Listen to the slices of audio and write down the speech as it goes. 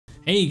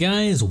Hey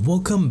guys,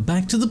 welcome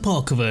back to the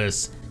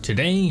Parkerverse.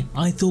 Today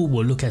I thought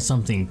we'll look at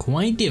something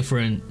quite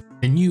different,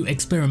 the new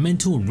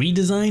experimental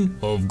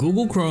redesign of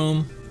Google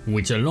Chrome,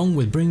 which along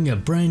with bringing a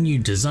brand new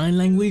design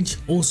language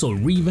also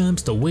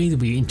revamps the way that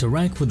we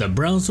interact with the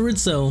browser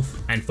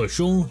itself. And for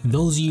sure,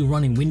 those of you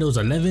running Windows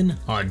 11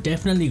 are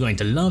definitely going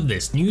to love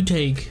this new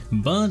take.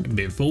 But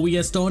before we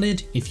get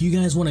started, if you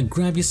guys want to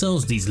grab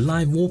yourselves these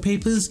live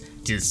wallpapers,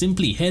 just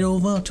simply head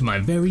over to my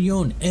very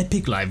own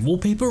Epic Live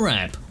Wallpaper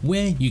app,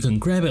 where you can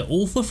grab it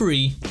all for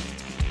free.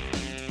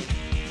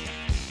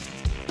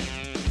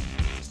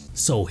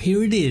 So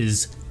here it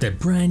is, the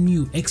brand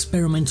new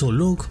experimental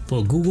look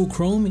for Google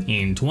Chrome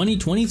in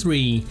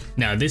 2023.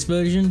 Now this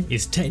version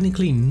is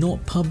technically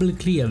not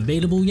publicly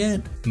available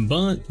yet,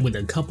 but with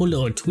a couple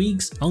little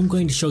tweaks, I'm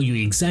going to show you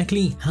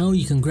exactly how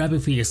you can grab it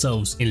for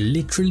yourselves in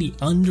literally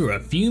under a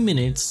few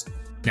minutes.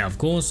 Now of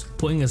course,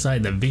 putting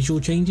aside the visual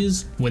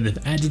changes where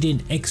they've added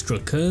in extra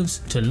curves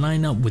to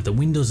line up with the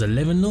Windows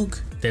 11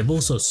 look, they've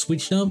also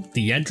switched up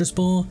the address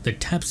bar, the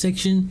tab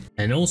section,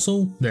 and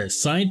also the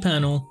side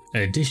panel.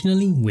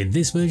 Additionally, with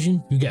this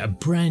version, you get a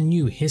brand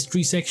new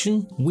history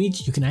section,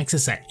 which you can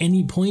access at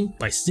any point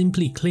by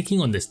simply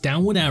clicking on this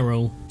downward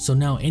arrow. So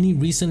now any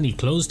recently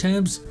closed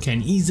tabs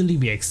can easily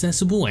be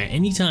accessible at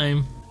any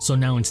time. So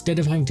now instead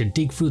of having to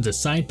dig through the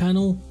side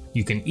panel,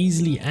 you can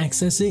easily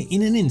access it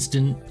in an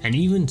instant and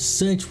even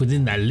search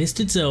within that list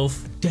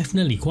itself.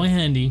 Definitely quite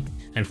handy.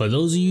 And for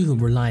those of you who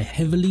rely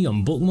heavily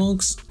on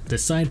bookmarks, the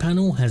side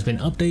panel has been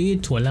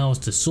updated to allow us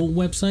to sort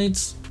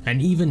websites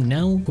and even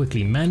now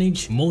quickly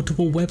manage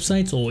multiple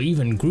websites or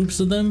even groups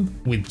of them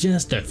with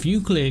just a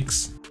few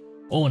clicks.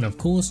 Oh, and of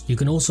course, you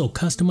can also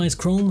customize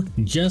Chrome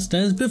just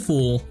as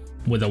before,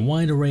 with a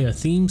wide array of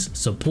themes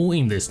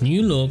supporting this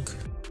new look.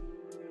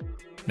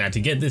 Now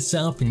to get this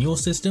set up in your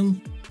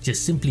system,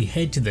 just simply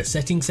head to the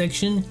settings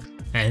section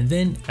and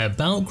then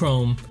about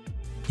Chrome.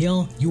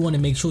 Here you want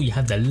to make sure you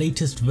have the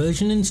latest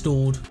version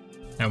installed,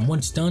 and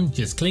once done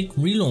just click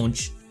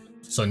relaunch.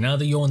 So now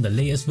that you're on the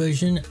latest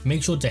version,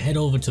 make sure to head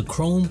over to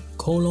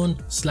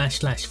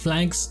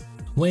chrome://flags,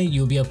 where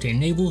you'll be able to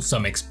enable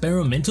some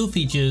experimental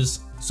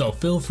features. So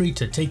feel free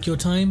to take your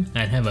time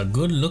and have a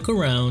good look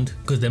around,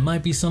 because there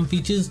might be some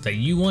features that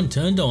you want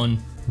turned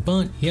on.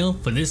 But here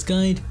for this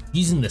guide,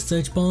 using the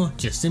search bar,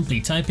 just simply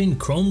type in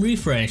Chrome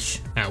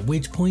refresh, at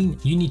which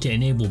point you need to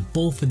enable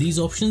both of these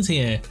options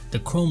here, the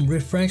Chrome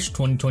refresh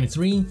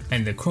 2023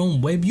 and the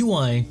Chrome web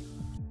UI.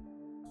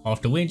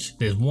 After which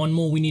there's one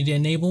more we need to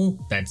enable,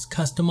 that's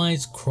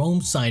customize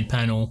Chrome side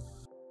panel.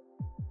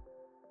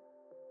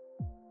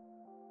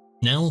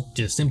 Now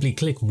just simply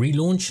click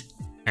relaunch,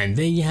 and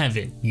there you have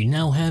it, you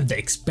now have the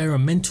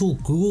experimental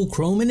Google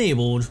Chrome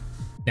enabled.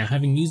 Now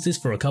having used this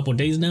for a couple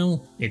days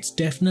now, it's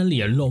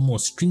definitely a lot more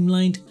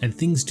streamlined and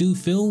things do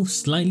feel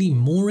slightly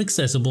more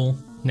accessible.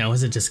 Now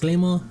as a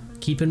disclaimer,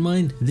 keep in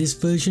mind this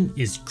version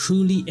is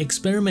truly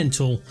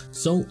experimental,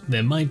 so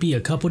there might be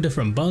a couple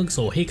different bugs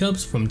or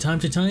hiccups from time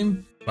to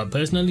time, but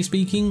personally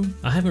speaking,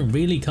 I haven't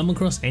really come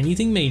across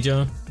anything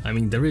major. I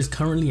mean, there is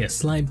currently a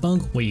slight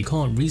bug where you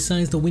can't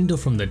resize the window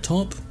from the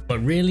top, but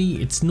really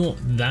it's not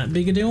that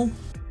big a deal.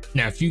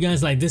 Now if you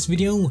guys like this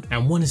video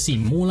and want to see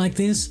more like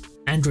this,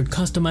 Android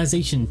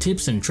customization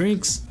tips and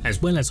tricks,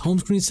 as well as home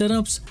screen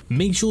setups,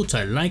 make sure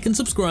to like and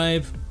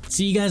subscribe.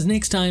 See you guys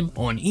next time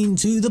on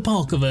Into the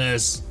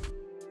Parkerverse.